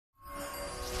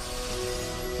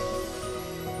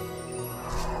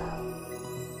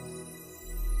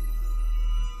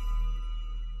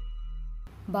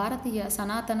భారతీయ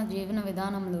సనాతన జీవన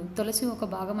విధానంలో తులసి ఒక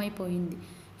భాగమైపోయింది.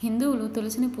 హిందువులు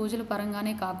తులసిని పూజల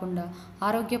పరంగానే కాకుండా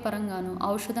ఆరోగ్యపరంగానూ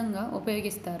ఔషధంగా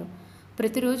ఉపయోగిస్తారు.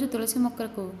 ప్రతిరోజు తులసి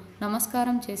మొక్కకు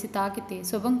నమస్కారం చేసి తాకితే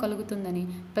శుభం కలుగుతుందని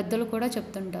పెద్దలు కూడా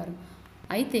చెప్తుంటారు.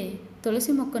 అయితే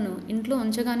తులసి మొక్కను ఇంట్లో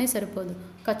ఉంచగానే సరిపోదు,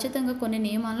 ఖచ్చితంగా కొన్ని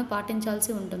నియమాలను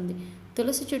పాటించాల్సి ఉంటుంది.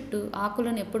 తులసి చెట్టు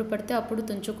ఆకులను ఎప్పుడు పడితే అప్పుడు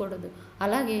తుంచకూడదు,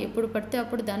 అలాగే ఎప్పుడు పడితే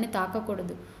అప్పుడు దాన్ని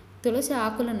తాకకూడదు. తులసి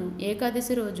ఆకులను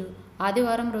ఏకాదశి రోజు,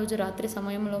 ఆదివారం రోజు రాత్రి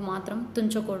సమయంలో మాత్రం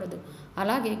తుంచకూడదు.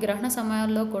 అలాగే గ్రహణ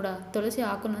సమయాల్లో కూడా తులసి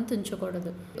ఆకులను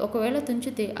తుంచకూడదు. ఒకవేళ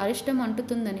తుంచితే అరిష్టం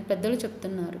అంటుతుందని పెద్దలు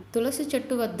చెప్తున్నారు. తులసి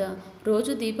చెట్టు వద్ద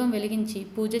రోజు దీపం వెలిగించి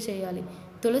పూజ చేయాలి.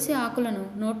 తులసి ఆకులను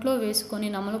నోట్లో వేసుకొని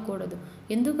నమలకూడదు,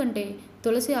 ఎందుకంటే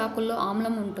తులసి ఆకుల్లో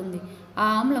ఆమ్లం ఉంటుంది. ఆ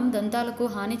ఆమ్లం దంతాలకు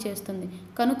హాని చేస్తుంది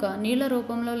కనుక నీళ్ల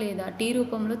రూపంలో లేదా టీ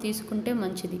రూపంలో తీసుకుంటే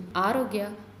మంచిది. ఆరోగ్య,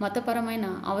 మతపరమైన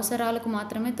అవసరాలకు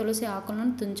మాత్రమే తులసి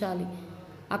ఆకులను తుంచాలి.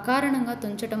 అకారణంగా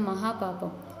తుంచటం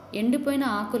మహాపాపం. ఎండిపోయిన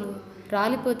ఆకులు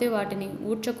రాలిపోతే వాటిని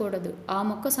ఊడ్చకూడదు. ఆ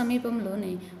మొక్క సమీపంలోనే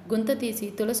గుంత తీసి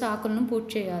తులసి ఆకులను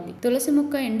పూడ్చేయాలి. తులసి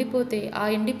మొక్క ఎండిపోతే ఆ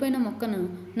ఎండిపోయిన మొక్కను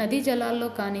నదీ జలాల్లో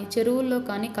కానీ చెరువుల్లో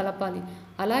కానీ కలపాలి.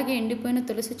 అలాగే ఎండిపోయిన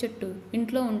తులసి చెట్టు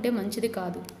ఇంట్లో ఉంటే మంచిది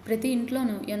కాదు. ప్రతి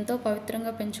ఇంట్లోనూ ఎంతో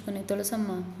పవిత్రంగా పెంచుకునే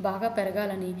తులసమ్మ బాగా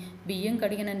పెరగాలని బియ్యం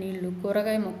కడిగిన నీళ్లు,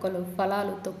 కూరగాయ మొక్కలు,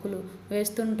 ఫలాలు, తొక్కులు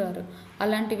వేస్తుంటారు.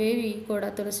 అలాంటివేవి కూడా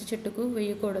తులసి చెట్టుకు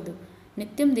వేయకూడదు.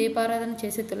 నిత్యం దీపారాధన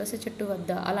చేసే తులసి చెట్టు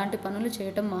వద్ద అలాంటి పనులు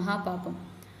చేయటం మహాపాపం.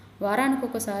 వారానికి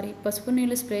ఒకసారి పసుపు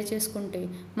నీళ్లు స్ప్రే చేసుకుంటే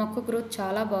మొక్క గ్రోత్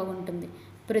చాలా బాగుంటుంది.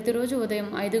 ప్రతిరోజు ఉదయం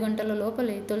 5 గంటల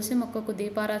లోపలే తులసి మొక్కకు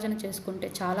దీపారాధన చేసుకుంటే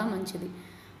చాలా మంచిది.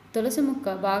 తులసి మొక్క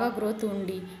బాగా గ్రోత్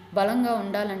ఉండి బలంగా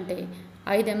ఉండాలంటే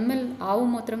 5 ml ఆవు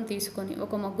మూత్రం తీసుకొని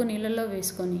ఒక మగ్గు నీళ్ళల్లో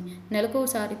వేసుకొని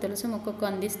నెలకోసారి తులసి మొక్కకు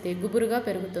అందిస్తే గుబురుగా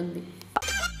పెరుగుతుంది.